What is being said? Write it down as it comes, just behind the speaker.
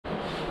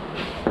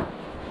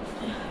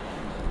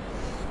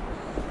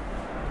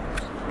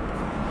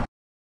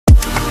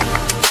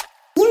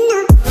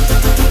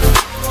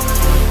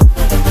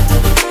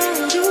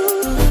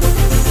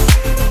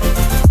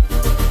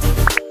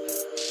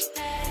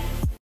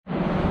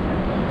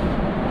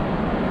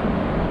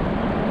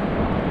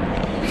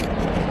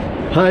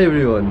Hi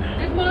everyone.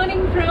 Good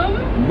morning from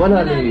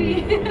Manali.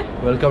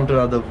 Welcome to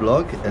another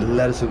vlog.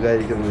 എല്ലാവരും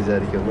സുഖമായിരിക്കുന്നു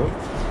വിചാരിക്കുന്നു.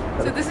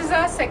 So this is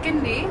our second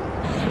day.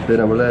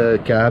 നമ്മള്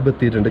cab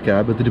എത്തിയിട്ടുണ്ട്.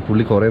 Cab എത്തിയിട്ട്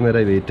പുള്ളി കുറേ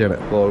നേരമായി വെയിറ്റ്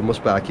ചെയ്യണം. അപ്പോൾ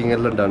ഓൾമോസ്റ്റ് പാക്കിംഗ്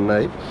എല്ലാം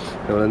ഡണ്ണായി.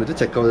 നമ്മൾ എന്നിട്ട്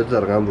ചെക്ക് ചെയ്തിട്ട്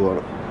ഇറങ്ങാൻ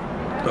പോവാണ്.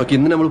 ഓക്കെ,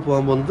 ഇന്ന് നമ്മൾ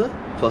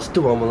ഫസ്റ്റ്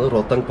പോകാൻ പോകുന്നത്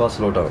റോത്തങ്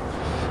പാസിലോട്ടാണ്.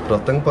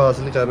 റോത്തങ്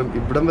പാസിൽ കാരണം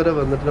ഇവിടം വരെ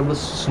വന്നിട്ട് നമ്മൾ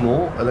സ്നോ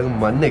അല്ലെങ്കിൽ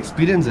മഞ്ഞ്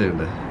എക്സ്പീരിയൻസ്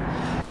ചെയ്യണ്ടേ.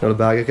 നമ്മൾ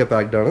ബാഗൊക്കെ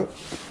പാക്ഡ് ആണ്.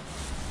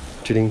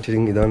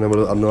 ചിരിങ് ഇതാണ് നമ്മൾ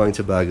അന്ന്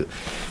വാങ്ങിച്ച ബാഗ്.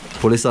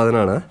 പൊളി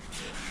സാധനമാണ്.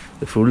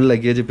 ഫുൾ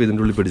ലഗേജ് ഇപ്പോൾ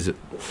ഇതിൻ്റെ ഉള്ളിൽ പിടിച്ചു.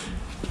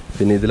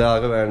 പിന്നെ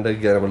ഇതിലാകെ വേണ്ട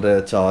നമ്മുടെ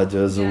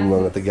ചാർജേഴ്സും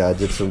അങ്ങനത്തെ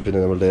ഗാഡ്ജറ്റ്സും പിന്നെ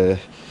നമ്മുടെ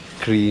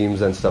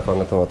ക്രീംസ് ആൻഡ് സ്റ്റഫ്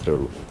അങ്ങനത്തെ മാത്രമേ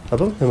ഉള്ളൂ.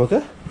 അപ്പം നമുക്ക്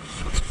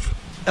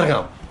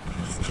ഇറങ്ങാം.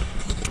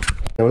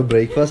 നമ്മൾ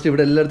ബ്രേക്ക്ഫാസ്റ്റ്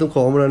ഇവിടെ എല്ലായിടത്തും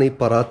കോമൺ ആണ്. ഈ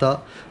പൊറാത്ത,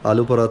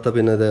 ആലു പൊറാത്ത,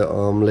 പിന്നെ അത്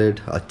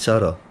ഓംലേറ്റ്,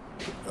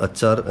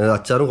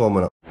 അച്ചാറും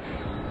കോമൺ ആണ്.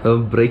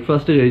 അപ്പം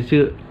ബ്രേക്ക്ഫാസ്റ്റ്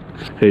കഴിച്ച്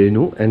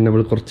കഴിഞ്ഞു.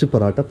 നമ്മൾ കുറച്ച്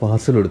പൊറാട്ട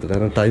പാർസൽ എടുത്തു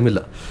കാരണം ടൈമില്ല.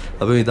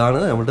 അപ്പോൾ ഇതാണ്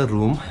നമ്മുടെ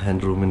റൂം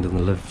ആൻഡ് റൂമിൻ്റെ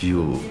നല്ല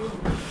വ്യൂ.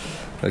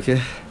 ഓക്കെ,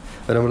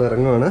 അപ്പോൾ നമ്മൾ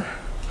ഇറങ്ങുവാണ്.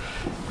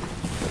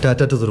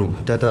 Tata to the room.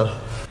 Tata.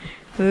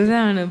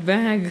 ഇതാണ്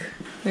ബാഗ്,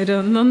 ഒരു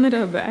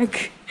 1.5 ബാഗ്.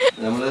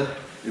 നമ്മൾ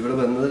ഇവിടെ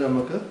വന്നത്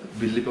നമുക്ക്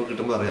ബില്ലിപ്പോൾ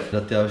കിട്ടുമ്പോൾ അറിയാം.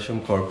 അത്യാവശ്യം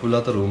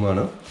കുഴപ്പമില്ലാത്ത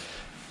റൂമാണ്,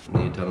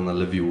 നീറ്റാണ്,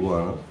 നല്ല വ്യൂ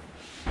ആണ്.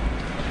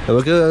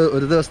 നമുക്ക്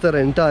ഒരു ദിവസത്തെ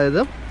റെൻ്റ്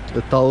ആയത്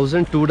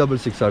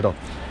 1266 ആട്ടോ.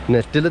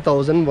 നെറ്റിൽ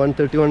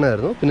 1131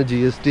 ആയിരുന്നു. പിന്നെ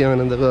GST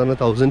അങ്ങനെ എന്തൊക്കെ പറഞ്ഞാൽ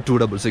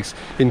 1266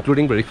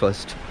 ഇൻക്ലൂഡിങ്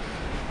ബ്രേക്ക്ഫാസ്റ്റ്.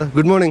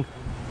 Good morning.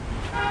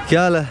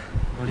 ക്യാ ഹാൽ ഹൈ?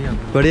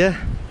 ബടിയ.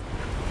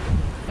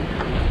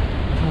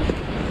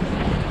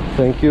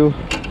 Thank you.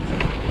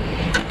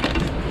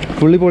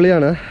 പുള്ളി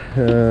പൊളിയാണ്,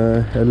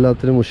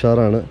 എല്ലാത്തിനും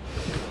ഉഷാറാണ്,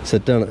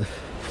 സെറ്റാണ്.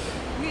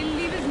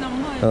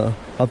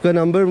 आपका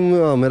नंबर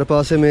मेरे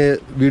पास है, मैं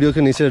वीडियो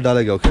के नीचे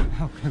डालेगा. ओके,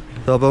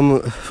 तो അപ്പം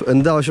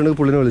എന്താ ആവശ്യമുണ്ടെങ്കിൽ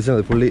പുള്ളിനെ വിളിച്ചാൽ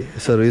മതി. പുള്ളി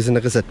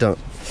സർവീസിനൊക്കെ സെറ്റാണ്.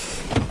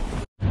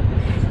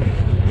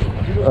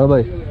 हाँ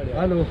भाई,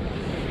 हेलो.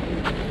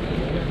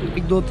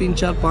 1 2 3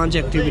 4 5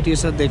 एक्टिविटीज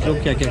सर, देख लो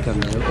क्या क्या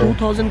करना है.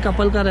 2000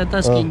 कपल का रहता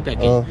है स्कीइंग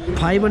पैकेज,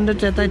 500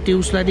 रहता है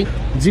ट्यूब स्लाइडिंग,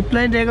 जिप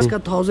लाइन रहेगा, इसका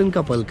 1000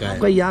 कपल का है.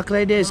 आपका याक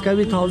राइड है, इसका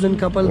भी 1000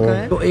 कपल का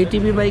है. तो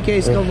ATV बाइक है,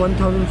 इसका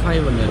 1500 है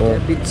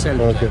विद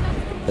सेल्फ.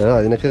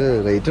 അതിനൊക്കെ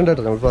റേറ്റ് ഉണ്ട്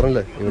കേട്ടോ. നമ്മൾ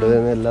പറഞ്ഞില്ലേ ഇവിടെ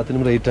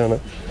എല്ലാത്തിനും റേറ്റ് ആണ്.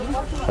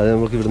 അത്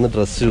നമുക്ക് ഇവിടുന്ന്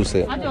ഡ്രസ്സ് ചൂസ്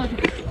ചെയ്യാം.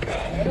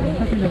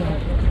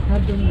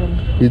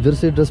 इधर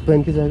से ड्रेस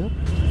पहन के जाएगा.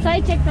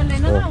 साइज चेक कर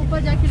लेना ना, ऊपर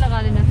जाके लगा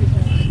लेना.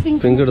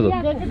 पिंक कर दो.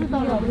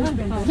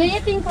 ये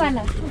पिंक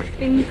वाला.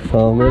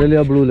 हाँ, मेरे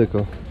लिए ब्लू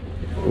लेको.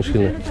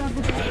 मुश्किल है.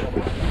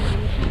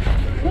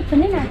 कुछ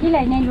नहीं ना की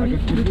लाइन है लोड़ी.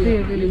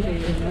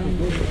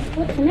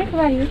 कुछ नहीं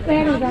वाली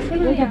पैर हो जाते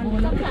हैं जब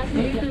बोला.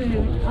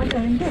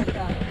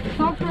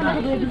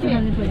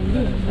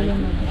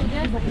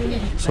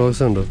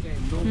 സോക്സ് ഉണ്ടോ?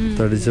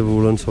 തടിച്ച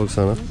വൂളൻ സോക്സ്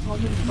ആണ്.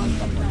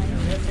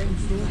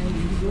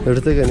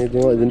 എടുത്തേക്ക്.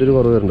 ഇതിൻ്റെ ഒരു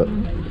കുറവ് വരണ്ട,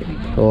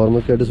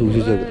 ഓർമ്മയ്ക്കായിട്ട്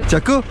സൂക്ഷിച്ചേക്ക്.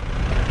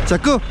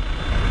 ചക്കു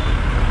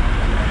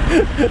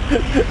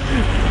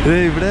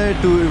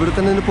ഇവിടെ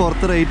തന്നെ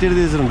പുറത്ത് റേറ്റ്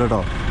എഴുതി വെച്ചിട്ടുണ്ട്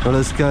കേട്ടോ. നമ്മൾ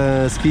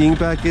സ്കീയിങ്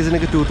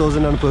പാക്കേജിനൊക്കെ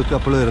 2000 ആണ് പെർ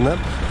കപ്പിൾ വരുന്നത്.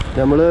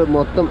 നമ്മൾ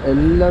മൊത്തം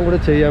എല്ലാം കൂടെ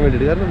ചെയ്യാൻ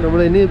വേണ്ടിയിട്ട്, കാരണം നമ്മൾ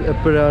ഇനി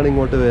എപ്പോഴാണ്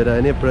ഇങ്ങോട്ട് വരിക,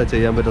 ഇനി എപ്പോഴാണ്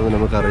ചെയ്യാൻ പറ്റുന്നത്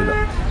നമുക്കറിയില്ല.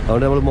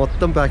 അതുകൊണ്ട് നമ്മൾ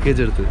മൊത്തം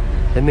പാക്കേജ് എടുത്ത്.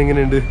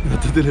 എന്നെങ്ങനെയുണ്ട്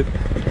മൊത്തത്തിൽ?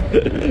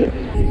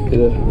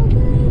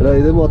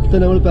 ഇത് മൊത്തം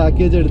നമ്മൾ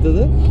പാക്കേജ്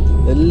എടുത്തത്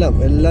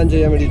എല്ലാം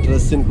ചെയ്യാൻ വേണ്ടി,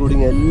 ഡ്രസ്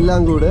ഇൻക്ലൂഡിങ്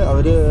എല്ലാം കൂടെ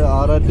അവർ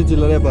 6000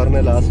 ചില്ലറ പറഞ്ഞ.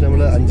 ലാസ്റ്റ്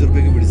നമ്മൾ 5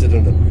 രൂപയ്ക്ക്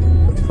പിടിച്ചിട്ടുണ്ട്.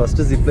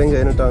 ഫസ്റ്റ് സിപ്പ് ലൈൻ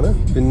കഴിഞ്ഞിട്ടാണ്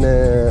പിന്നെ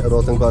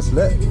റോത്തങ്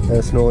പാസിലെ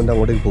സ്നോവിൻ്റെ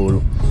അങ്ങോട്ടേക്ക് പോകുള്ളൂ.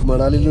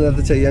 മണാലിയിൽ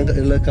നേരത്തെ ചെയ്യാൻ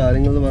ഉള്ള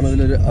കാര്യങ്ങൾ എന്ന്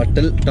പറഞ്ഞതിലൊരു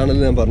അട്ടൽ ടണൽ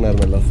ഞാൻ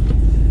പറഞ്ഞായിരുന്നല്ലോ.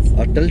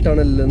 അട്ടൽ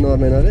ടണൽ എന്ന്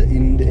പറഞ്ഞു കഴിഞ്ഞാൽ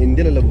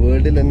ഇന്ത്യയിലല്ല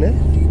വേൾഡിൽ തന്നെ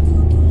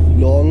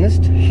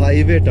longest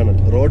highway tunnel.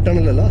 Road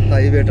ടണലല്ല,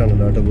 highway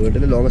ടണലാണ് കേട്ടോ.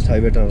 വേൾഡിലെ ലോങ്ങസ്റ്റ്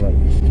ഹൈവേ ടണലാണ്.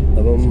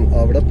 അപ്പം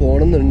അവിടെ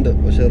പോകണമെന്നുണ്ട്.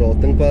 പക്ഷേ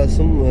റോത്തങ്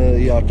പാസും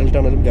ഈ അട്ടൽ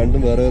ടണലും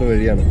രണ്ടും വേറെ വേറെ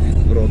വഴിയാണ്.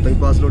 റോത്തങ്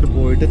പാസിലോട്ട്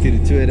പോയിട്ട്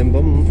തിരിച്ചു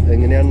വരുമ്പം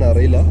എങ്ങനെയാണെന്ന്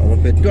അറിയില്ല. അങ്ങനെ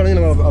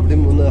പറ്റുവാണെങ്കിൽ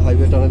അവിടെയും ഒന്ന്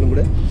ഹൈവേ ടണലും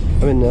കൂടെ,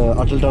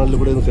 അട്ടൽ ടണലിൽ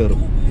കൂടെ ഒന്ന്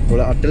കയറും.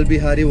 നമ്മുടെ അട്ടൽ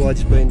ബിഹാരി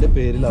വാജ്പേയിൻ്റെ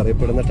പേരിൽ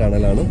അറിയപ്പെടുന്ന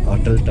ടണലാണ്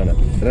അട്ടൽ ടണൽ.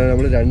 കാരണം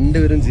നമ്മൾ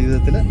രണ്ടുപേരും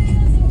ജീവിതത്തിൽ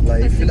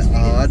ലൈഫിൽ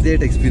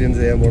ആദ്യമായിട്ട് എക്സ്പീരിയൻസ്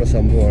ചെയ്യാൻ പോകുന്ന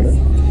സംഭവമാണ്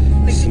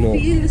സ്നോ.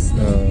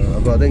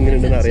 അപ്പോൾ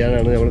അതെങ്ങനെയുണ്ടെന്ന്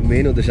അറിയാനാണ് നമ്മൾ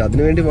മെയിൻ ഉദ്ദേശം.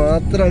 അതിനുവേണ്ടി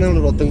മാത്രമാണ് നമ്മൾ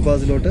റോത്തങ്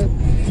പാസിലോട്ട്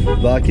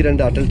ബാക്കി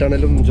 2 അട്ടൽ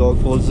ടണലും ജോഗ്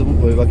ഫോൾസും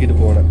ഒഴിവാക്കിയിട്ട്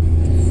പോകണം.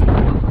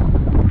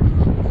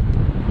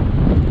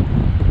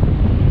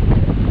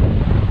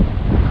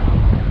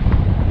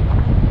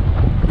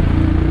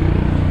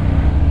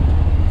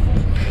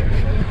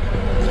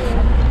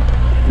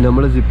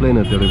 നമ്മൾ സിപ്പ് ലൈൻ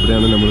എത്തിയത്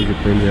ഇവിടെയാണ്. നമ്മൾ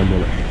സിപ്പ് ലൈൻ ചെയ്യാൻ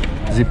പോകുന്നത്.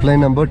 Zip line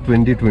number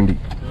 2020.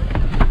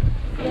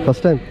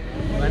 First time?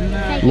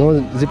 No,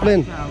 zip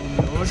line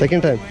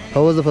second time.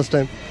 How was the first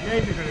time?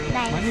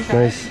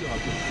 Nice.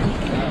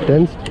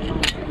 Tense?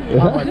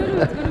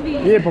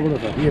 ये पकड़ो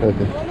सर, ये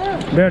Okay.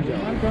 बैठ जाओ.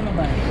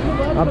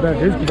 आप बैठ,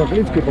 इसकी पकड़,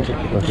 इसकी पकड़.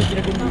 Okay.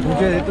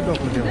 मुझे ये तो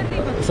पकड़ जाओ.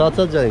 साथ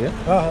जाएंगे?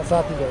 हाँ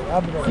साथ ही जाओ.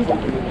 आप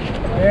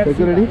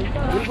रेडी?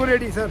 बिल्कुल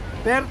रेडी सर.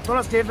 पैर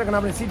थोड़ा स्ट्रेट रखना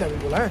आपने, सीधा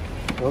बिल्कुल है.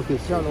 Okay.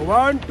 चलो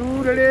 1 2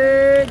 रेडी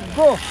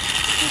गो.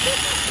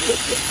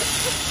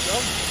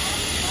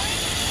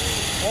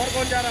 और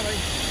कौन जा रहा भाई?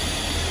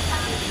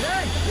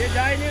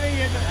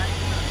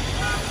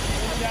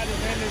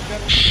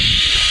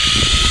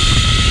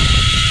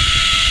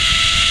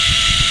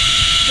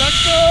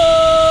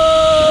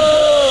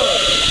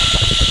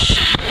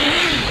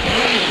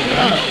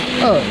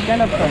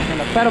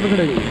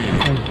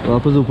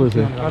 वापस ऊपर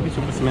से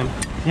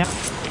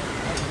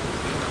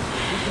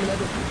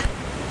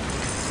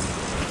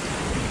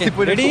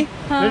Ready?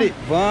 Ready?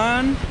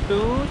 1,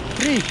 2,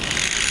 3.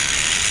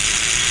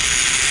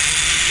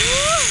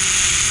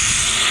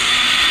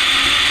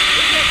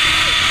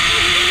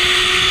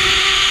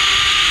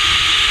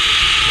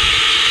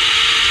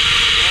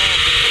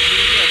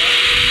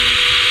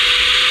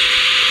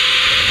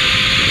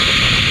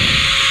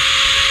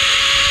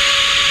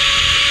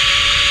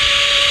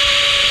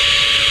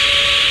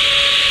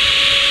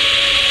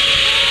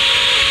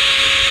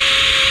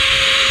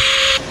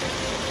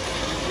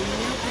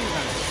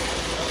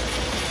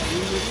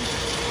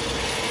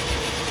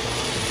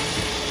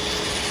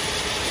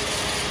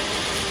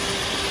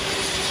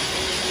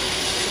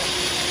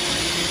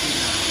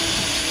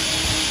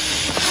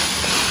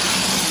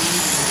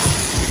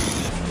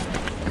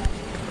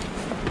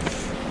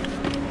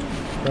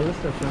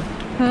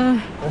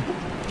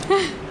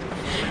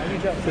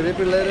 ചെറിയ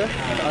പിള്ളേര്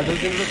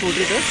അതൊക്കെ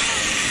കൂട്ടിയിട്ട്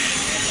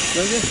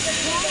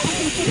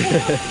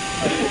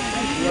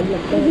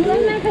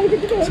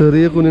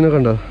ചെറിയ കുഞ്ഞിനെ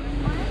കണ്ട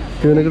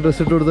ഇവനൊക്കെ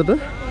ഡ്രസ് ഇട്ട് കൊടുത്തിട്ട്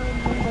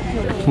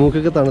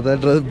മൂക്കൊക്കെ തണുത്ത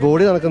ഡ്രസ്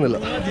ബോഡി നടക്കുന്നില്ല.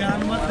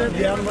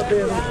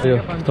 അയ്യോ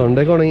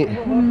തൊണ്ടയൊക്കെ ഉണങ്ങി.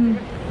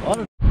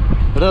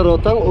 എടാ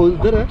റോത്താങ്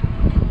ഇതരെ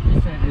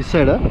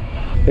സൈഡാ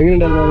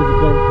എങ്ങനെയുണ്ടായിരുന്നു?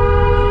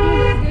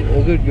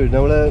 Good good.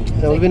 നമ്മൾ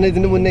പിന്നെ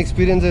ഇതിൻ്റെ മുന്നേ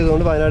എക്സ്പീരിയൻസ്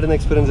ചെയ്തതുകൊണ്ട് വയനാട്ടിൽ നിന്ന്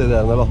എക്സ്പീരിയൻസ്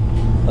ചെയ്തായിരുന്നല്ലോ,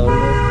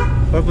 അതുകൊണ്ട്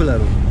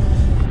കുഴപ്പമില്ലായിരുന്നു.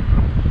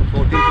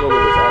 14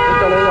 കിലോമീറ്റേഴ്സ്.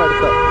 അട്ടിട്ടാണെങ്കിൽ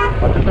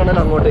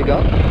അട്ടിട്ടാണെങ്കിൽ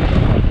അങ്ങോട്ടേക്കാണ്,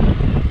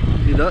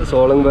 ഇത്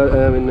സോളങ്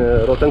പിന്നെ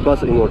റോത്തങ്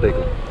പാസ്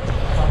ഇങ്ങോട്ടേക്ക്.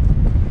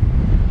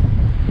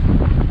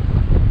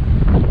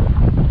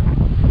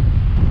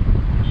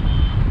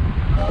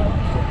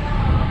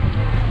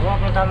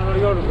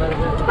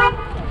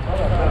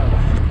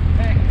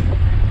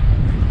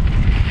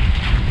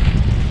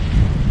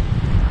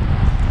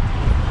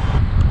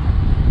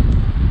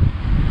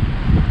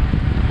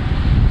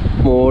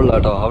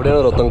 മുകളിലാട്ടോ,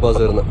 അവിടെയാണ് റോത്തങ് പാസ്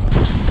വരുന്നത്.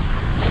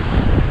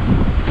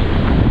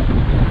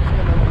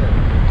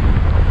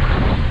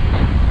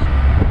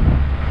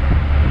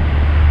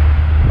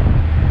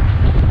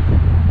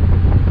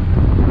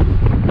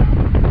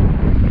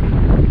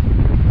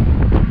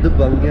 ഇത്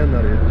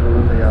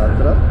ഭംഗിയാന്നറിയാം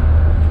യാത്ര,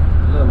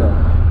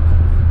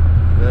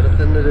 വേറെ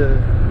തന്നെ ഒരു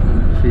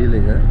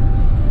ഫീലിങ്.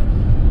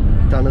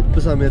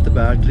 തണുപ്പ് സമയത്ത്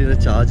ബാറ്ററിയുടെ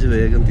ചാർജ്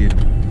വേഗം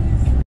തീരും.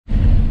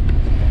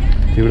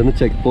 ഇവിടുന്ന്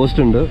ചെക്ക്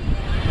പോസ്റ്റ് ഉണ്ട്.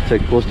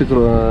 ചെക്ക് പോസ്റ്റ്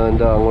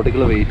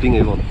അങ്ങോട്ടേക്കുള്ള വെയിറ്റിംഗ്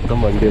ആയി മൊത്തം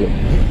വണ്ടികൾ.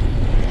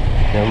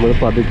 നമ്മൾ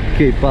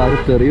പതുക്കെ ഇപ്പം ആരും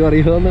തെറിയോ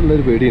അറിയുമോ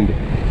എന്നുള്ളൊരു പേടിയുണ്ട്.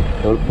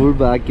 നമ്മൾ ഫുൾ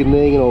ബാക്കിൽ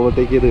നിന്ന് ഇങ്ങനെ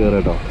ഓവർടേക്ക് ചെയ്ത് കയറാം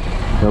കേട്ടോ.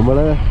 നമ്മൾ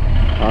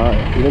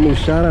ഇവൻ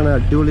ഉഷാറാണ്,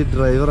 അടിപൊളി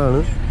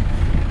ഡ്രൈവറാണ്.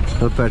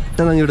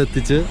 പെട്ടെന്ന് ഇവിടെ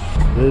എത്തിച്ച്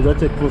ഇതാ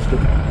ചെക്ക് പോസ്റ്റ്.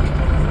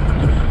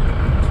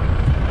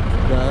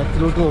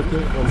 ബാക്കിലോട്ട് നോക്കി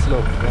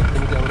മനസ്സിലാവും.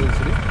 ബാക്കിൽ ക്യാമറ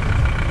വെച്ചിട്ട്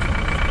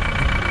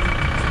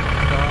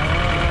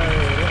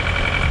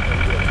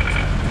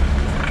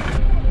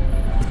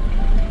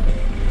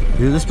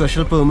ഇത്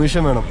സ്പെഷ്യൽ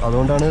പെർമിഷൻ വേണം.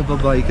 അതുകൊണ്ടാണ് ഇപ്പോൾ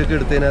ബൈക്കൊക്കെ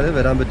എടുത്തു കഴിഞ്ഞാൽ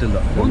വരാൻ പറ്റില്ല,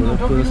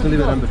 പേഴ്സണലി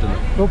വരാൻ പറ്റില്ല.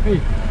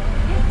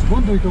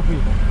 ബുന്ദുയ് ടോപ്പി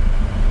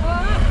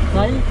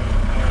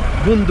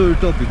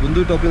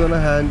എന്ന്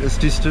പറഞ്ഞാൽ ഹാൻഡ്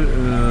സ്റ്റിച്ച്ഡ്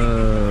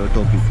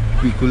ടോപ്പി.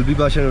 കുൽബി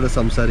ഭാഷയാണ് ഇവിടെ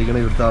സംസാരിക്കണം.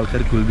 ഇവിടുത്തെ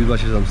ആൾക്കാർ കുൽബി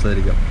ഭാഷ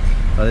സംസാരിക്കാം.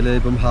 അതിൽ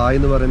ഇപ്പം ഹായ്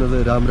എന്ന് പറയുന്നത്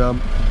രാം രാം,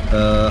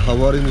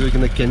 ഹവാറി എന്ന്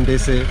ചോദിക്കുന്നത്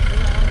കെൻഡേസെ.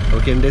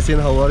 അപ്പോൾ കെൻഡേസെ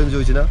എന്ന് ഹവാറി എന്ന്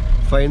ചോദിച്ചാൽ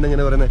ഫൈൻ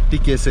എങ്ങനെ പറയുന്നത്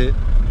ടിക്കേസെ.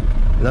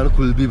 ഇതാണ്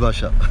കുൽബി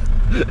ഭാഷ.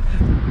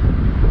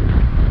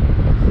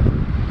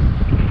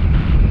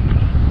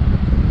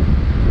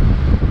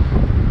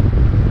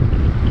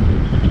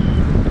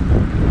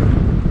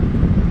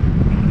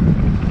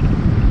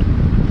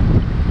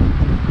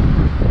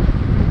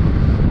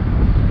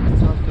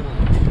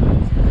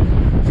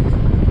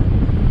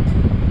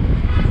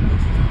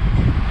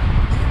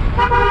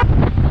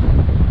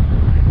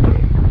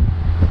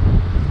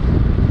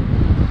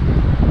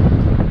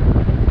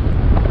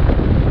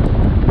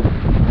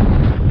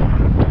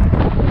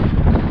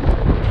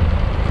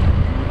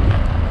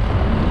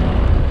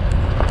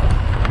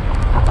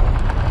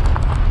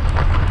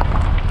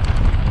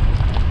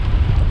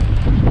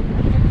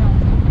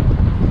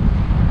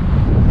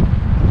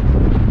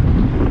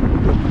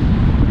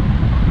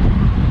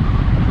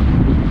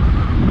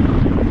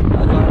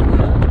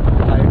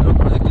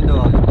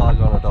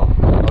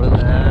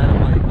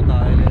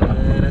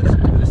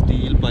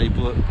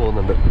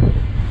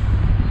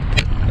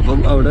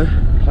 അവിടെ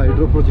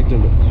ഹൈഡ്രോ പ്രോജക്റ്റ്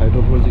ഉണ്ട്.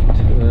 ഹൈഡ്രോ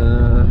പ്രോജക്റ്റ്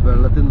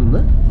വെള്ളത്തിൽ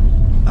നിന്ന്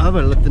ആ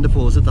വെള്ളത്തിൻ്റെ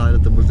ഫോഴ്സ്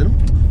താഴെത്തുമ്പോഴത്തേനും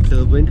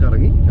ടർബൈൻ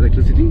കറങ്ങി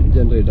ഇലക്ട്രിസിറ്റി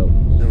ജനറേറ്റ് ആവും.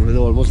 നമ്മളിത്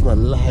ഓൾമോസ്റ്റ്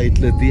നല്ല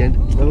ഹൈറ്റിലെത്തി. ആൻഡ്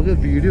നമുക്ക്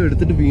വീഡിയോ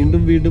എടുത്തിട്ട്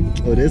വീണ്ടും വീണ്ടും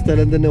ഒരേ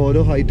സ്ഥലം തന്നെ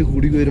ഓരോ ഹൈറ്റ്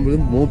കൂടി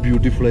വരുമ്പോഴും മോർ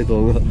ബ്യൂട്ടിഫുൾ ആയി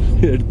തോന്നുക.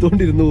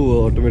 എടുത്തുകൊണ്ടിരുന്ന് പോവുക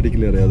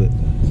ഓട്ടോമാറ്റിക്കലി അറിയാതെ.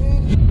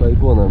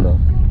 പൈപ്പ് പോകുന്നുണ്ടോ?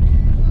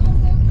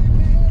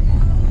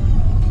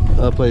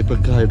 ആ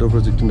പൈപ്പൊക്കെ ഹൈഡ്രോ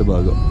പ്രോജക്റ്റിൻ്റെ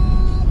ഭാഗം.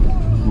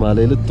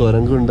 മലയിൽ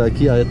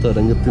തുരങ്കുണ്ടാക്കി ആ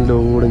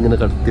തുരങ്കത്തിലൂടെ ഇങ്ങനെ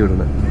കടത്തി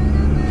വിടണം.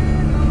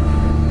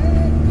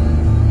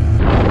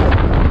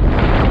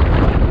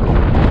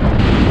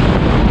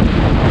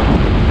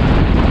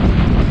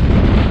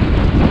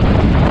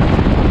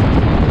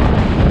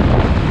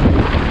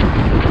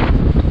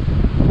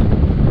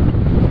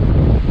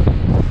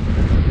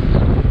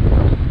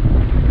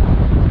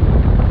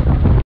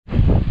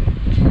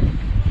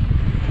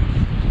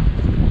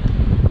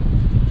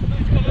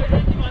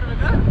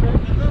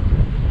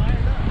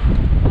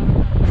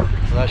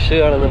 റഷ്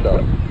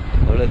കാണുന്നുണ്ടാവും.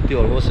 അവിടെ എത്തി,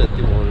 ഓൾമോസ്റ്റ്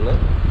എത്തി. മുകളിൽ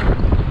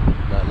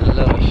നല്ല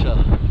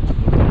റഷാണ്.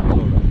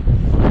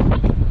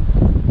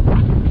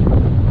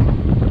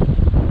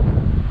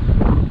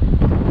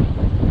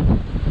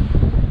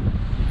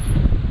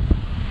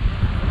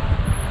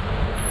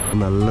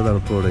 നല്ല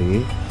തണുപ്പ്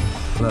തുടങ്ങി.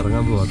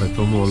 ഇറങ്ങാൻ പോവാട്ടെ.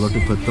 ഇപ്പം മുകളിലോട്ട്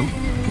ഇപ്പം എത്തും.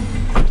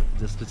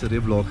 ജസ്റ്റ് ചെറിയ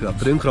ബ്ലോക്ക്.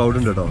 അത്രയും ക്രൗഡ്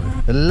ഉണ്ട് കേട്ടോ.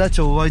 എല്ലാ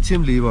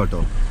ചൊവ്വാഴ്ചയും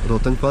ലീവാട്ടോ.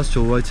 റോത്തങ് പാസ്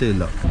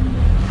ചൊവ്വാഴ്ചയില്ല.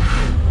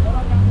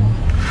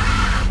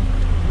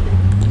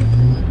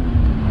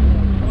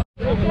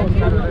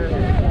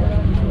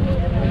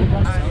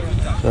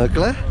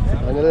 മക്കളെ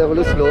അങ്ങനെ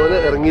നമ്മള് സ്ലോയില്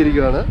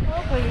ഇറങ്ങിയിരിക്കുവാണ്.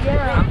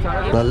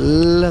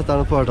 നല്ല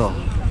തണുപ്പാട്ടോ.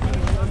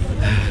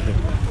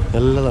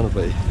 നല്ല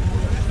തണുപ്പായി.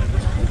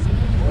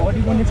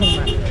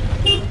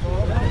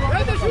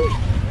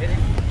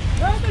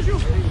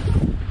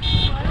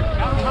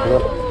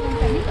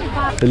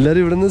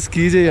 എല്ലാരും ഇവിടുന്ന്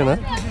സ്കീ ചെയ്യണം.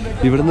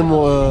 ഇവിടുന്ന്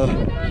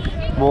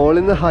മോളിൽ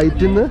നിന്ന്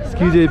ഹൈറ്റിൽ നിന്ന്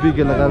സ്കീ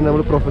ചെയ്യിപ്പിക്കില്ല, കാരണം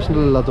നമ്മൾ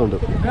പ്രൊഫഷണൽ അല്ലാത്തതുകൊണ്ട്.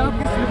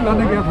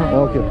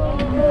 ഓക്കെ.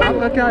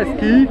 आपका क्या है?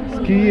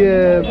 स्की है,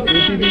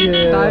 ATV है,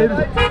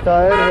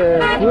 टायर है,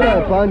 पूरा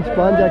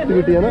पांच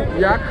एक्टिविटी है ना.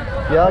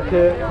 याक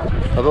है.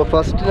 അപ്പോൾ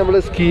ഫസ്റ്റ് നമ്മൾ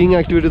സ്കീയിങ്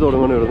ആക്ടിവിറ്റി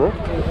തുടങ്ങണം ഇവിടുന്ന്.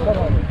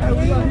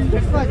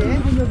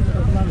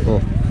 ഓ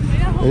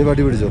ഇനി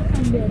വടി പിടിച്ചോ,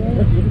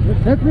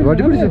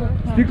 വടി പിടിച്ചോ,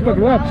 സ്റ്റിക്ക്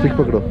പക്കടോ.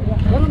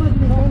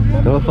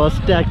 അപ്പോൾ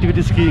ഫസ്റ്റ്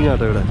ആക്ടിവിറ്റി സ്കീയിങ്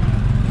ആട്ടോ ഇവിടെ.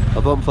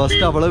 അപ്പം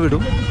ഫസ്റ്റ് അവളെ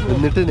വിടും,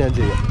 എന്നിട്ട് ഞാൻ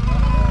ചെയ്യാം.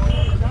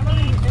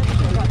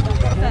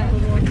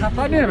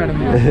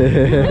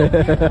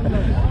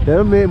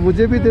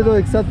 मुझे भी दे दो,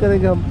 एक साथ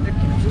करेंगे हम.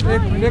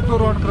 एक तो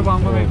रोड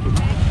करवाऊंगा मैं.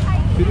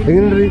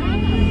 എങ്ങനെയുണ്ട്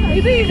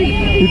ഇത്?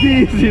 ഈസി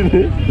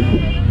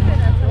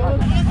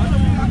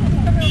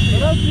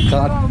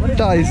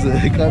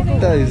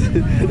കട്ടായിസ്.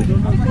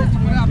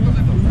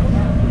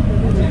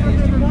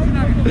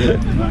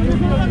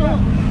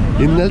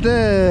 ഇന്നലത്തെ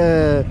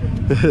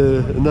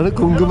എന്താണ്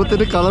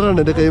കുങ്കുമത്തിന്റെ കളറാണ്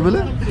എൻ്റെ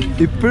കൈമേല്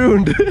ഇപ്പോഴും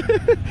ഉണ്ട്.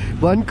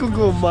 വൻ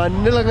കുങ്കുമം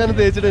മഞ്ഞളങ്ങനെ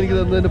തേച്ചിട്ട് എനിക്ക്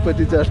തന്നതിനെ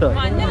പറ്റിച്ചാട്ടാ.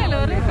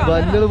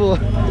 മഞ്ഞൾ പോവാ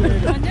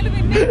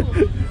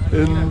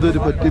എന്തൊരു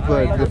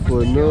പറ്റിപ്പായിട്ട്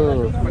പൊന്നോ.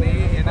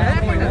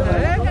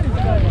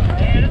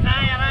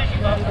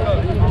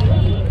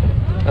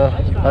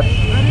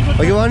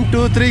 Okay 1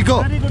 2 3 go.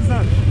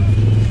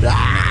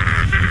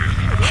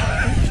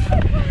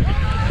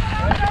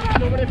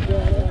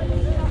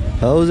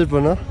 How is it,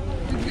 Panna?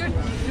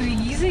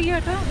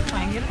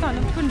 ഭയങ്കര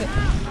തണുപ്പുണ്ട്.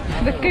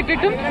 ഇതൊക്കെ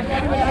ഇട്ടിട്ടും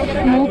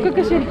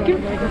മൂക്കൊക്കെ ശരിക്കും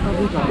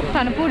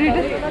തണുപ്പ്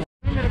കൂടിയിട്ട്.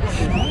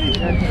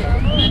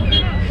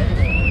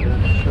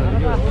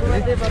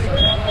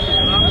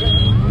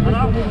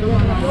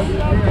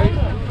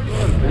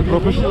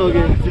 प्रोफेशनल हो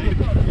गए.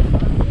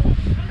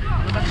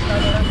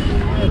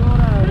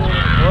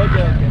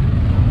 ओके.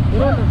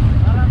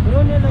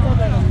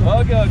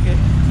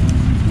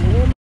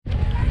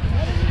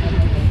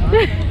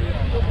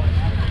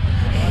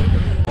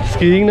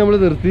 സ്കീയിങ് നമ്മൾ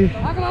നിർത്തി.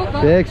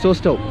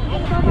 എക്സോസ്റ്റ് ആവും.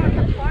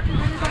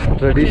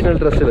 ട്രഡീഷണൽ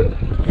ഡ്രസ്സിൽ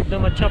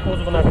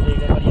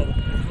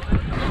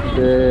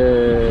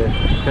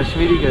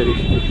കശ്മീരി കറി.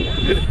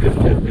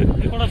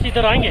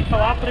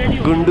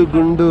 ഗുണ്ടു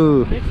ഗുണ്ടു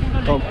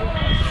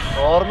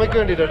ഓർമ്മയ്ക്ക്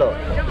വേണ്ടിട്ട് കേട്ടോ.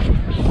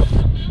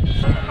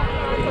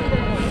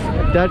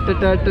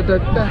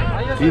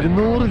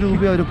 200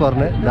 രൂപ അവർ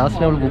പറഞ്ഞേ.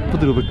 ലാസ്റ്റ് നമ്മൾ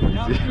 30 രൂപയ്ക്ക്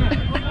വിളിച്ച്.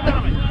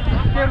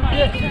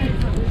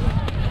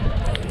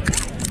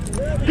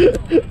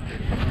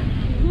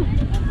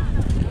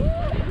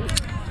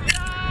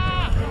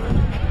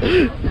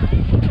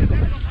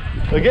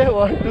 ഓക്കെ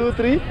 1 2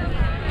 3.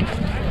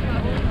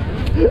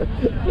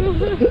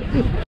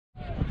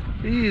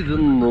 ഇത്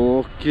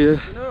നോക്കിയ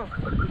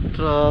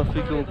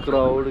ട്രാഫിക്കും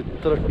ക്രൗഡ്,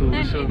 ഇത്ര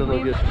ടൂറിസ്റ്റ് ഉണ്ട്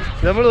നോക്കിയ.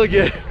 നമ്മൾ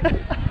നോക്കിയേ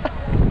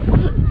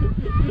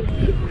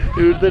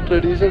ഇവിടുത്തെ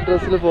ട്രഡീഷണൽ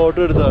ഡ്രസ്സിൽ ഫോട്ടോ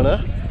എടുത്താണ്.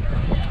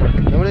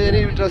 നമ്മൾ ഇനി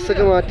ഈ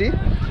ഡ്രസ്സൊക്കെ മാറ്റി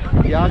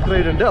യാക്ക്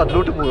റൈഡ് ഉണ്ട്,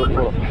 അതിലോട്ട്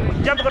പോകണം.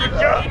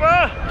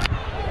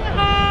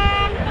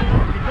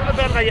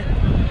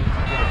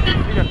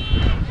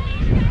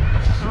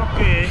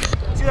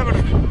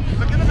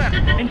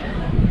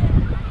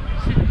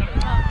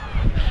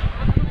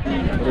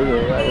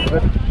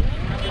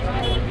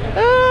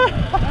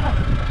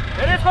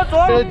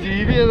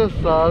 ജീവി ഏത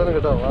സാധനം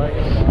കേട്ടോ.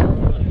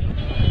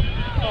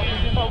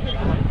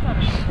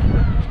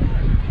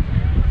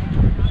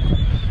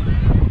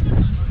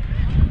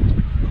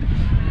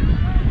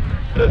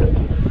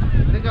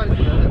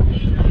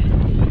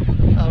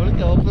 അവള്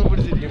കവപ്പം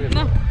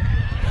പിടിച്ചിരിക്കുന്നു.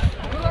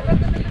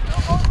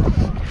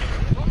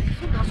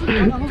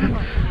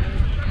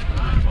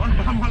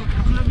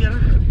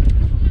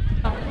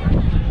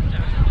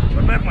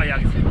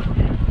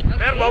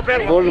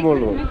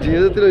 മോളിൽ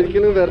ജീവിതത്തിൽ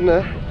ഒരിക്കലും വരണേ,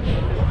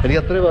 എനിക്ക്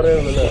അത്രയും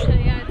പറയാനുള്ളൂ.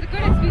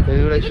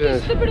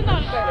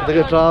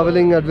 ഇതൊക്കെ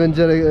ട്രാവലിംഗ്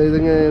അഡ്വഞ്ചർ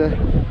ഇതിങ്ങനെ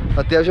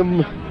അത്യാവശ്യം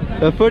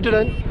എഫേർട്ട്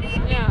ഇടാൻ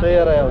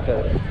തയ്യാറായ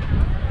ആൾക്കാർ.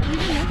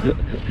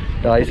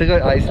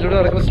 ഐസിലൂടെ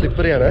നടക്കുന്ന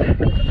സ്ലിപ്പറിയാണ്.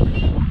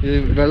 ഈ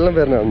വെള്ളം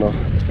വരണോ,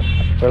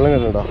 വെള്ളം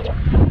കണ്ടോ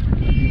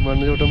ഈ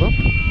മണ്ണ് ചവിട്ടുമ്പോൾ.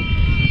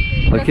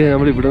 ഓക്കെ,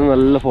 നമ്മൾ ഇവിടെ നിന്ന്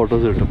നല്ല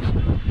ഫോട്ടോസ് കിട്ടും.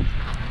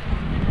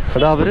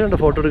 അവിടെ അവര് കണ്ടോ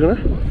ഫോട്ടോ എടുക്കണേ.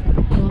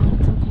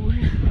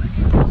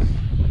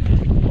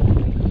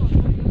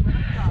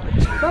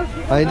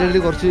 അതിൻ്റെ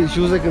ഇടയിൽ കുറച്ച്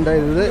ഇഷ്യൂസൊക്കെ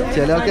ഉണ്ടായിരുന്നത്.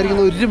 ചില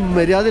ആൾക്കാർക്കൊന്നും ഒരു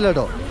മര്യാദയില്ല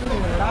കേട്ടോ.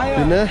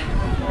 പിന്നെ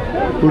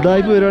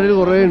ഉടായ്പ പരിപാടികൾ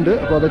കുറേ ഉണ്ട്.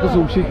 അപ്പോൾ അതൊക്കെ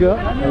സൂക്ഷിക്കുക,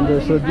 എന്താ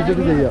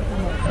ശ്രദ്ധിച്ചിട്ട് ചെയ്യുക.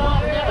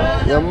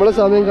 നമ്മളെ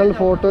സമയം കാണുന്ന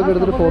ഫോട്ടോ ഒക്കെ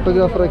എടുത്തിട്ട്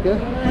ഫോട്ടോഗ്രാഫറൊക്കെ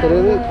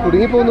ചിലത്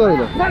കുടുങ്ങിപ്പോകുന്ന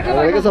പറയില്ല,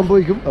 അങ്ങനെയൊക്കെ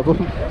സംഭവിക്കും. അപ്പം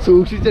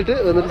സൂക്ഷിച്ചിട്ട്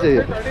വന്നിട്ട്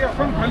ചെയ്യാം.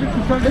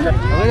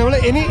 അപ്പോൾ നമ്മൾ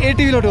ഇനി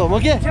ATVയിലോട്ട് പോകാം.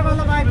 ഓക്കെ,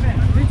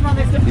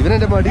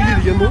 ഇവനെൻ്റെ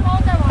മടിയിലിരിക്കുന്നു,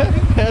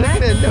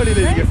 എൻ്റെ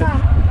മടിയിലിരിക്കുന്നു.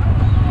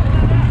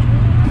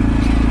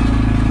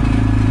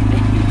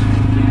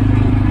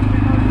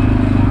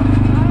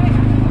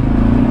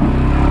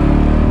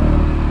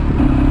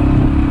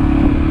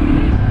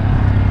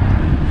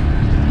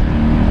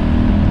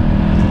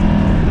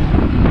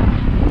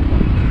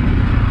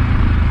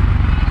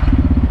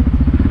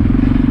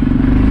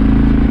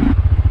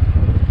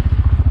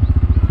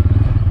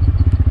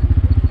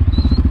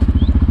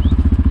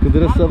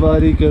 കുതിര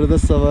സവാരി, കഴുത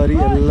സവാരി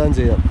എല്ലാം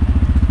ചെയ്യാം.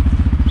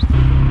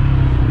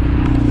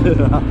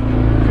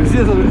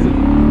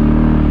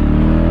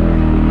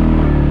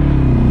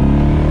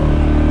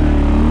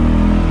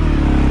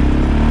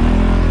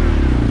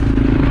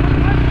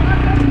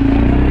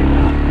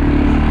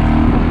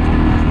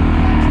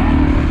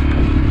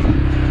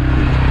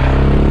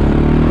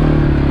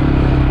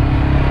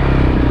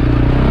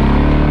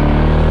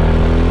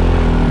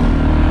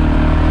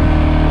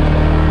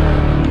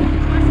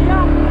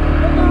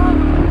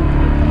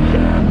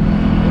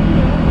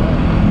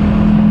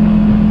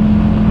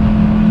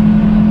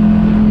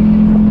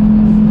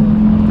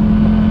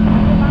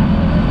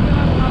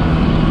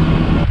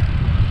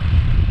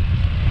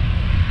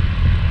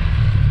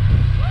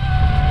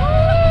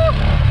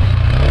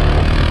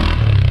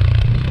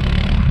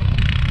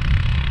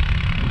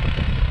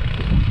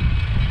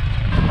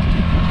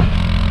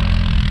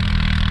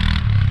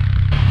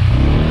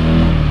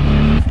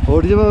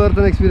 ഓടിച്ചപ്പോൾ വേറെ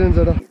തന്നെ എക്സ്പീരിയൻസ്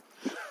ആടാ.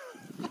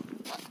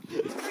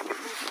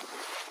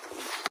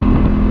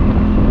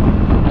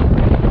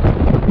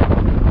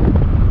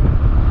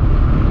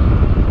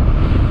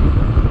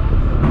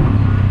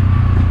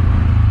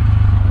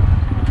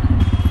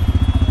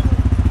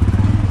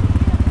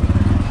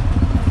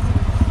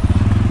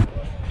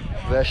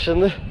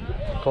 വിശന്ന്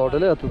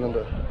കുടല്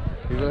കത്തുന്നുണ്ട്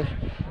ഇവിടെ.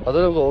 അത്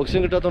നമുക്ക്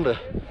ഓക്സിജൻ കിട്ടാത്തതുകൊണ്ട്.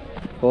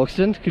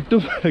 ഓക്സിജൻ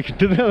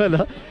കിട്ടുന്നതല്ല,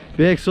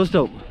 വേഗം എക്സോസ്റ്റ്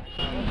ആവും.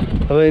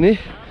 അപ്പോൾ ഇനി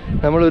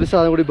നമ്മളൊരു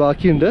സാധനം കൂടി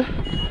ബാക്കിയുണ്ട്,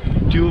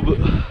 ട്യൂബ്.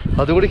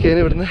 അതും കൂടി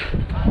കഴിഞ്ഞ് ഇവിടുന്ന്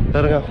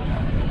ഇറങ്ങാം.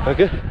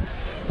 നമുക്ക്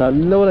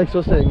നല്ലപോലെ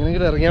എക്സോസ്റ്റ് ആയി,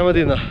 എങ്ങനെയെങ്കിലും ഇറങ്ങിയാൽ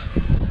മതി എന്നാ.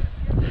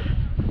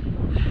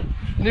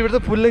 ഇനി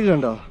ഇവിടുത്തെ പുല്ലൊക്കെ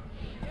കണ്ടോ,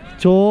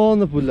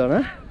 ചോന്ന പുല്ലാണ്.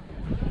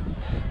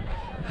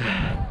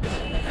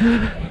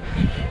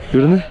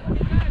 ഇവിടുന്ന്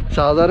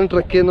സാധാരണ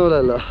ട്രക്ക് ചെയ്യുന്ന പോലെ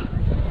അല്ല,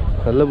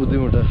 നല്ല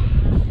ബുദ്ധിമുട്ടാണ്.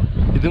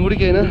 ഇതും കൂടി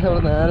കഴിഞ്ഞാൽ നമ്മൾ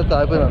നേരെ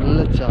താഴെ നല്ല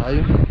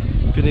ചായയും,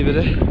 പിന്നെ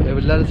ഇവരെ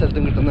എല്ലാ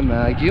സ്ഥലത്തും കിട്ടുന്ന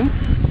മാഗിയും,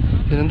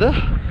 പിന്നെന്താ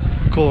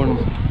കോണും,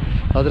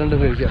 അത് രണ്ടും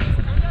കഴിക്കാം.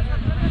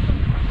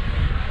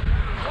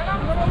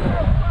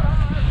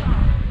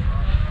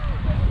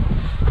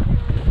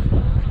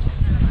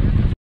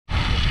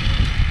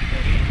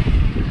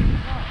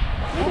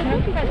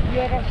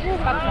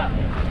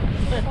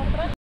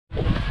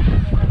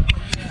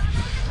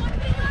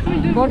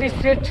 Body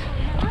straight.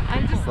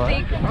 I'll just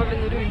take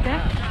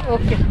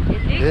okay.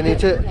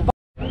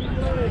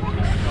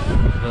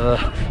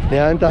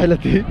 ഞാൻ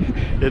താഴെത്തി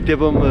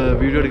എത്തിയപ്പം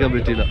വീഡിയോ എടുക്കാൻ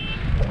പറ്റിയില്ല.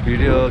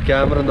 വീഡിയോ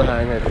ക്യാമറ എന്തോ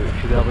ഹാങ് ആയിട്ട്.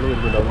 ഇത് അവിടെ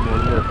വരുന്നുണ്ട്, അവിടെ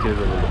മുകളിൽ നിർത്തി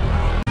വരുന്നുണ്ട്.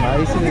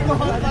 ഐസിൽ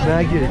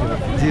മാഗി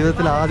കഴിക്കണം,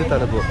 ജീവിതത്തിൽ ആദ്യത്തെ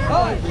അനുഭവം.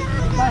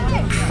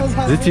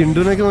 ഇത്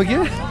ചിണ്ടുനൊക്കെ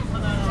നോക്കിയേ,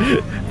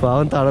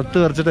 പാവം തണുത്ത്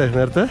വരച്ചിട്ടെ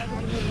നേരത്തെ.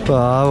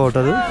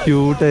 പാവോട്ടത്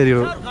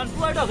ക്യൂട്ടായിരിക്കണം.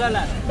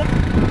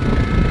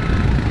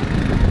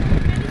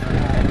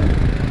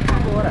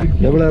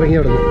 നമ്മൾ ഇറങ്ങി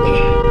അവിടെ നിന്ന്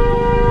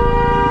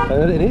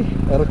അങ്ങനെ ഇനി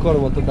ഇറക്കുവാണ്,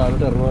 മൊത്തം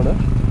താഴോട്ട് ഇറങ്ങുവാണ്.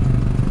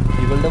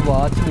 ഇവളുടെ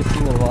വാച്ച്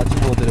മിസ്സിങ് ആണ്, വാച്ച്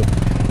പോകത്തരും.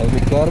 അത്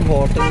മിക്കവാറും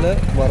ഹോട്ടലിൽ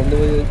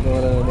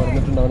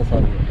മറന്നിട്ടുണ്ടാവുന്ന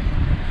സാധനം.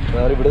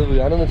 വേറെ ഇവിടെ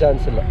വീഴാനൊന്നും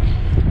ചാൻസ് ഇല്ല.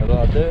 അപ്പോൾ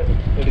അത്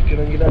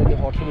എടുക്കണമെങ്കിൽ അതിൻ്റെ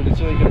ഹോട്ടൽ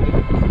വിളിച്ച് ചോദിക്കണമെങ്കിൽ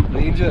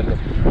റേഞ്ച്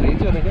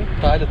വരണമെങ്കിൽ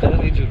താഴെത്തന്നെ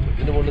റേഞ്ച് കിട്ടും.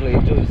 ഇതിൻ്റെ മുകളിൽ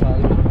റേഞ്ച് ഒരു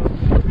സാധനം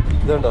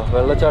ഇതുണ്ടോ,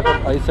 വെള്ളച്ചാട്ടം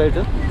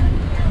ഐസായിട്ട്.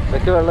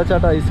 ഇതൊക്കെ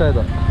വെള്ളച്ചാട്ടം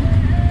ഐസായതാണ്.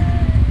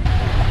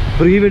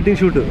 Pre wedding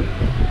shoot,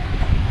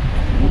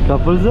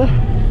 couples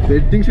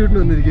wedding ഷൂട്ടിന്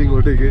വന്നിരിക്കും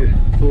ഇങ്ങോട്ടേക്ക്.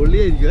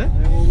 പൊള്ളിയായിരിക്കും.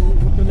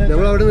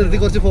 നമ്മളവിടെ നിർത്തി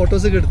കുറച്ച്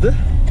ഫോട്ടോസൊക്കെ എടുത്ത്,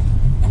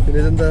 പിന്നെ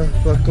ഇതെന്താ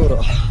പക്കോറ,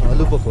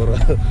 ആലു പക്കോറ.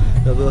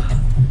 അപ്പോൾ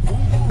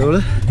നമ്മൾ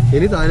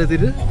ഇനി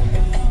താഴെത്തിയിട്ട്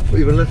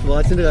ഇവളുടെ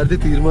വാച്ചിൻ്റെ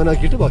കാര്യത്തിൽ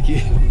തീരുമാനമാക്കിയിട്ട് ബാക്കി.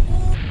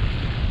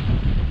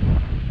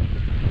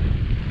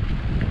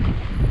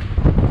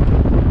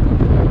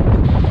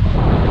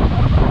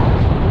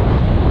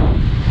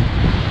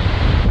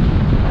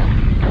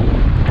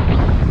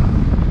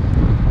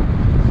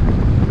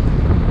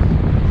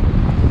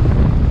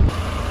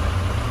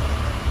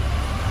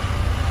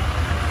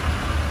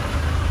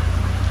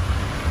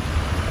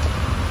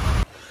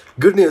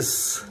 ഗുഡ് ന്യൂസ്,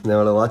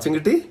 ഞങ്ങളെ വാച്ചും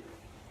കിട്ടി,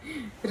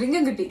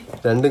 റിംഗും കിട്ടി,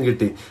 രണ്ടും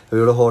കിട്ടി.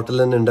 ഇവിടെ ഹോട്ടലിൽ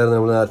തന്നെ ഉണ്ടായിരുന്നു.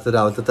 നമ്മൾ നേരത്തെ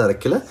രാവിലത്തെ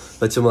തിരക്കിൽ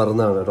വെച്ച്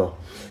മറന്നാണ് കേട്ടോ.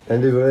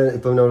 എൻ്റെ ഇവിടെ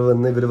ഇപ്പം നമ്മൾ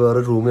വന്ന് ഇവർ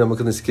വേറെ റൂമിൽ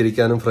നമുക്ക്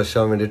നിസ്കരിക്കാനും ഫ്രഷ്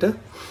ആവാൻ വേണ്ടിയിട്ട്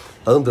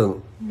അതും തന്നു.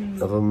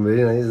 അപ്പം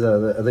വെരി നൈസ്,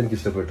 അതെനിക്ക്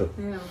ഇഷ്ടപ്പെട്ടു.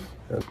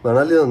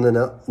 മണാലി വന്നാൽ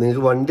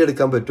നിങ്ങൾക്ക് വണ്ടി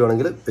എടുക്കാൻ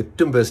പറ്റുവാണെങ്കിൽ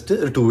ഏറ്റവും ബെസ്റ്റ്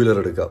ഒരു 2 വീലർ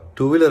എടുക്കാം.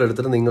 2 വീലർ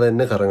എടുത്തിട്ട് നിങ്ങൾ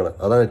തന്നെ കറങ്ങണം,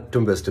 അതാണ്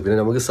ഏറ്റവും ബെസ്റ്റ്. പിന്നെ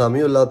നമുക്ക്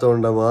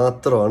സമയമില്ലാത്തതുകൊണ്ട്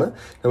മാത്രമാണ്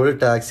നമ്മൾ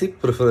ടാക്സി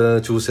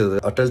ചൂസ് ചെയ്തത്.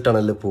 അട്ടൽ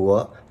ടണലിൽ പോവുക,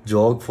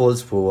 ജോഗ്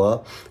ഫോൾസ് പോവുക,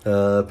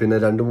 പിന്നെ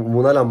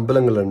 2-3-4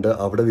 അമ്പലങ്ങളുണ്ട്,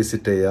 അവിടെ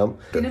വിസിറ്റ് ചെയ്യാം,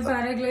 പിന്നെ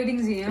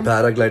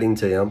പാരാഗ്ലൈഡിങ്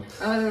ചെയ്യാം,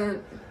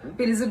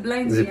 സിപ്പ്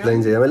ലൈൻ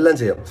ചെയ്യാം, എല്ലാം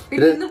ചെയ്യാം.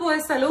 പിന്നെ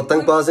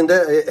പത്തങ് പാസിന്റെ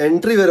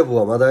എൻട്രി വരെ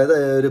പോവാം. അതായത്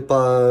ഒരു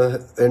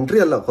എൻട്രി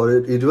അല്ല,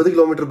 20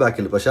 കിലോമീറ്റർ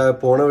ബാക്കിൽ. പക്ഷെ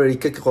പോണ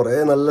വഴിക്കൊക്കെ കുറെ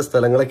നല്ല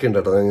സ്ഥലങ്ങളൊക്കെ ഉണ്ട്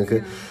കേട്ടോ. നിങ്ങൾക്ക്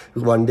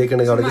വണ്ടിയൊക്കെ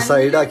ഉണ്ടെങ്കിൽ അവിടെ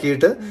സൈഡ്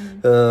ആക്കിയിട്ട്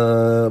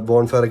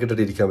ബോൺ ഫയർ ഒക്കെ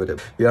ഇട്ടിട്ട് ഇരിക്കാൻ പറ്റും.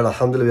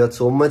 അൽഹംദുലില്ലാഹ് we had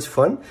so much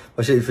fun.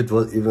 പക്ഷെ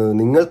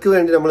നിങ്ങൾക്ക്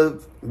വേണ്ടി നമ്മൾ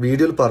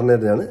വീഡിയോയിൽ പറഞ്ഞു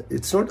തരുന്നതാണ്.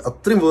 ഇറ്റ്സ് നോട്ട്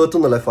അത്രയും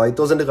വേർത്തൊന്നുമല്ല.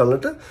 5,000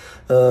 കളഞ്ഞിട്ട്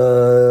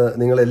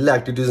നിങ്ങൾ എല്ലാ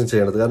ആക്ടിവിറ്റീസും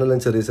ചെയ്യണത്. കാരണം എല്ലാം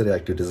ചെറിയ ചെറിയ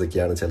ആക്ടിവിറ്റീസ്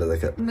ഒക്കെയാണ്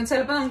ചിലതൊക്കെ.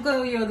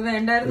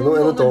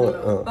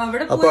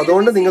 അപ്പൊ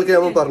അതുകൊണ്ട് നിങ്ങൾക്ക്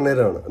ഞാൻ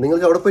പറഞ്ഞുതരാണ്,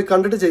 നിങ്ങൾക്ക് അവിടെ പോയി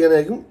കണ്ടിട്ട്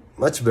ചെയ്യാനായിരിക്കും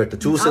മച്ച് ബെറ്റർ,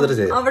 ചൂസ് ചെയ്തിട്ട്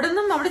ചെയ്യാം.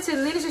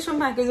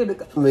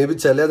 മേ ബി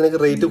ചില അതിനൊക്കെ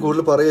റേറ്റ്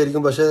കൂടുതൽ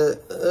പറയുമായിരിക്കും, പക്ഷെ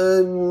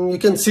യു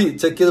ക്യാൻ സി,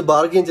 ചെക്ക് ചെയ്ത്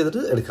ബാർഗെയിൻ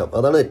ചെയ്തിട്ട് എടുക്കാം.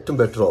 അതാണ് ഏറ്റവും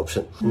ബെറ്റർ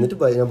ഓപ്ഷൻ. എന്നിട്ട്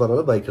ഞാൻ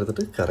പറഞ്ഞത് ബൈക്ക്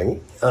എടുത്തിട്ട് കറങ്ങി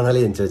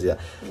മണാലി എൻജോയ് ചെയ്യാം.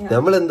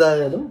 നമ്മൾ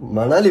എന്തായാലും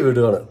മണാലി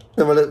വിടുവാണ്.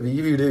 നമ്മൾ ഈ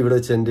വീഡിയോ ഇവിടെ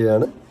വെച്ച് എൻഡ്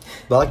ചെയ്യാണ്.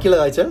 ബാക്കിയുള്ള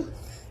കാഴ്ച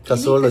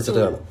കസോളിൽ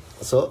വെച്ചിട്ട് കാണാം.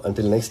 So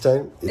until next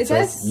time,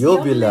 it's your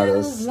Bill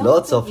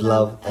Lots of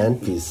love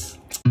and peace.